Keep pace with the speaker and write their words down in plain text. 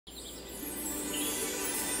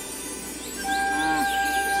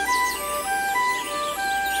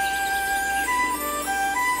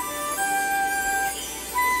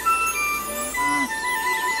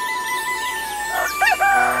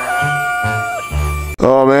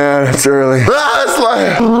Oh man, it's early. It's early.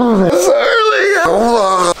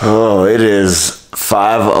 Oh, it is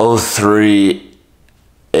 5:03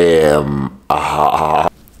 a.m. I'm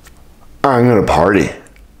gonna party.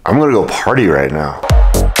 I'm gonna go party right now.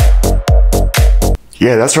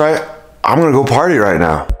 Yeah, that's right. I'm gonna go party right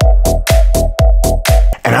now.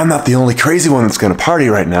 And I'm not the only crazy one that's gonna party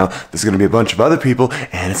right now. There's gonna be a bunch of other people,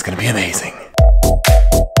 and it's gonna be amazing.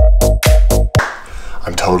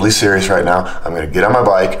 I'm totally serious right now. I'm gonna get on my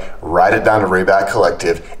bike, ride it down to Rayback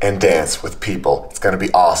Collective, and dance with people. It's gonna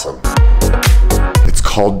be awesome. It's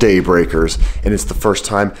called DayBreakers, and it's the first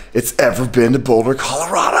time it's ever been to Boulder,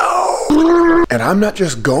 Colorado. And I'm not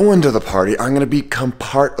just going to the party, I'm gonna become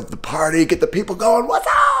part of the party, get the people going, what's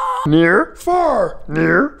up? Near, far,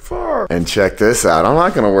 near, far. And check this out, I'm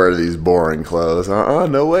not gonna wear these boring clothes.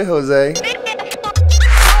 No way, Jose.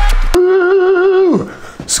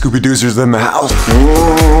 Scooby Doozer's in the house.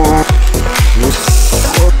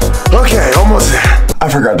 Okay, almost there. I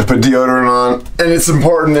forgot to put deodorant on, and it's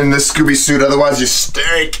important in this Scooby suit, otherwise you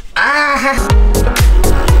stink.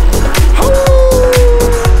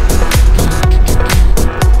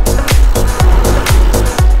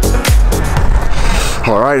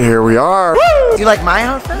 All right, here we are. Do you like my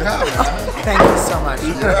outfit? Yeah. Thank you so much.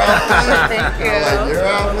 Thank you. I like your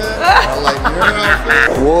outfit. I like your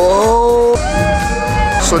outfit. Whoa.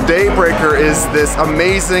 So DayBreaker is this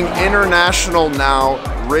amazing international now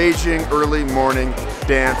raging early morning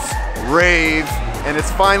dance rave, and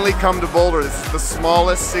it's finally come to Boulder. This is the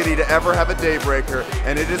smallest city to ever have a DayBreaker,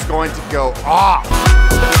 and it is going to go off.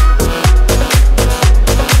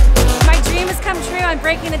 My dream has come true. I'm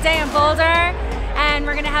breaking the day in Boulder, and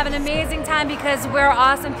we're gonna have an amazing time because we're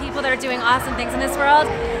awesome people that are doing awesome things in this world,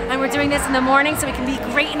 and we're doing this in the morning so we can be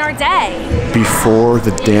great in our day. Before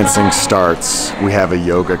the dancing starts, we have a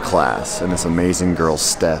yoga class, and this amazing girl,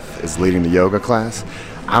 Steph, is leading the yoga class.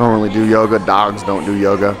 I don't really do yoga, dogs don't do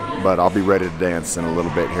yoga, but I'll be ready to dance in a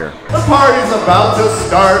little bit here. The party's about to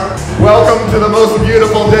start. Welcome to the most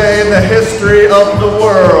beautiful day in the history of the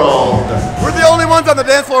world. We're the only ones on the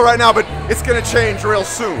dance floor right now, but it's gonna change real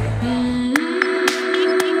soon.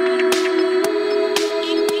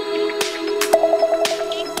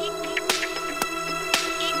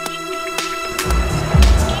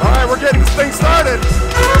 All right, we're getting this thing started.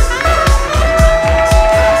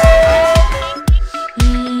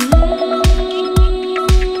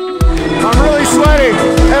 I'm really sweaty,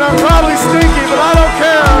 and I'm probably stinky, but I don't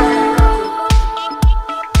care.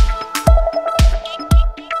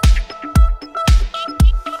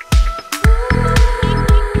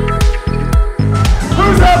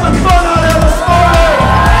 Who's having fun out here this morning?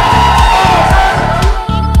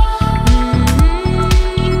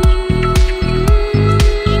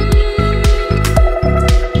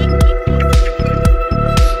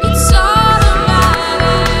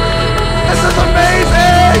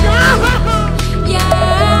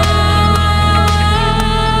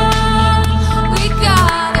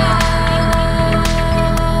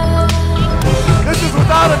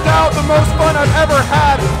 Without a doubt, the most fun I've ever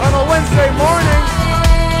had on a Wednesday morning.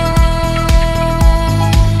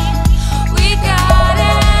 We got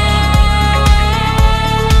it.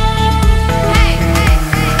 Hey, hey,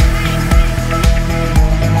 hey.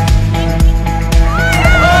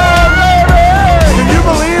 Can you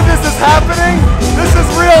believe this is happening? This is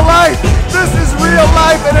real life. This is real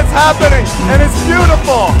life, and it's happening, and it's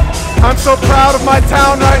beautiful. I'm so proud of my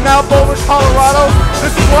town right now, Boulder, Colorado.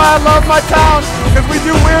 This is why I love my town, because we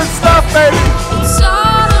do weird stuff, baby. It's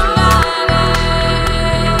automatic.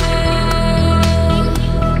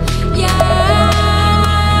 Yeah.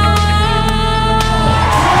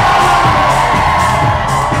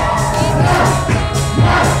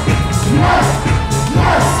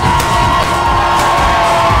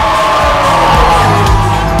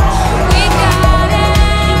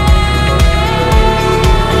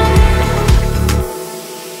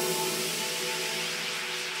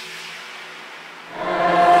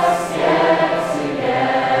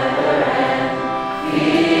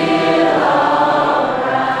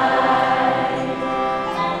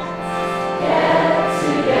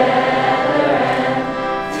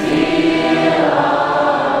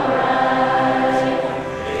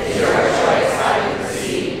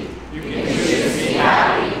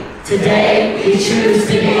 Today, we choose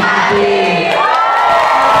to be happy.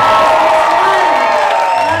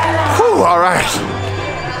 Whew, all right.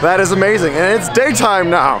 That is amazing, and it's daytime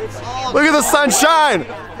now. Look at the sunshine.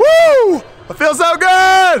 Woo! It feels so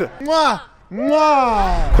good. Mwah.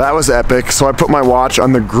 That was epic. So I put my watch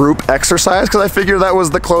on the group exercise because I figured that was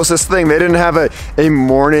the closest thing. They didn't have a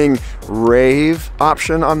morning rave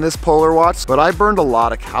option on this Polar watch, but I burned a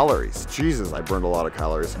lot of calories. Jesus, I burned a lot of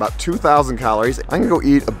calories. About 2,000 calories. I'm gonna go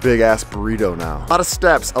eat a big ass burrito now. A lot of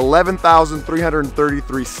steps,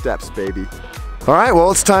 11,333 steps, baby. All right,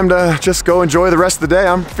 well, it's time to just go enjoy the rest of the day.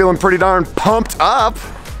 I'm feeling pretty darn pumped up.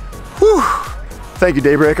 Whew. Thank you,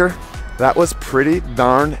 DayBreaker. That was pretty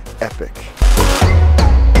darn epic.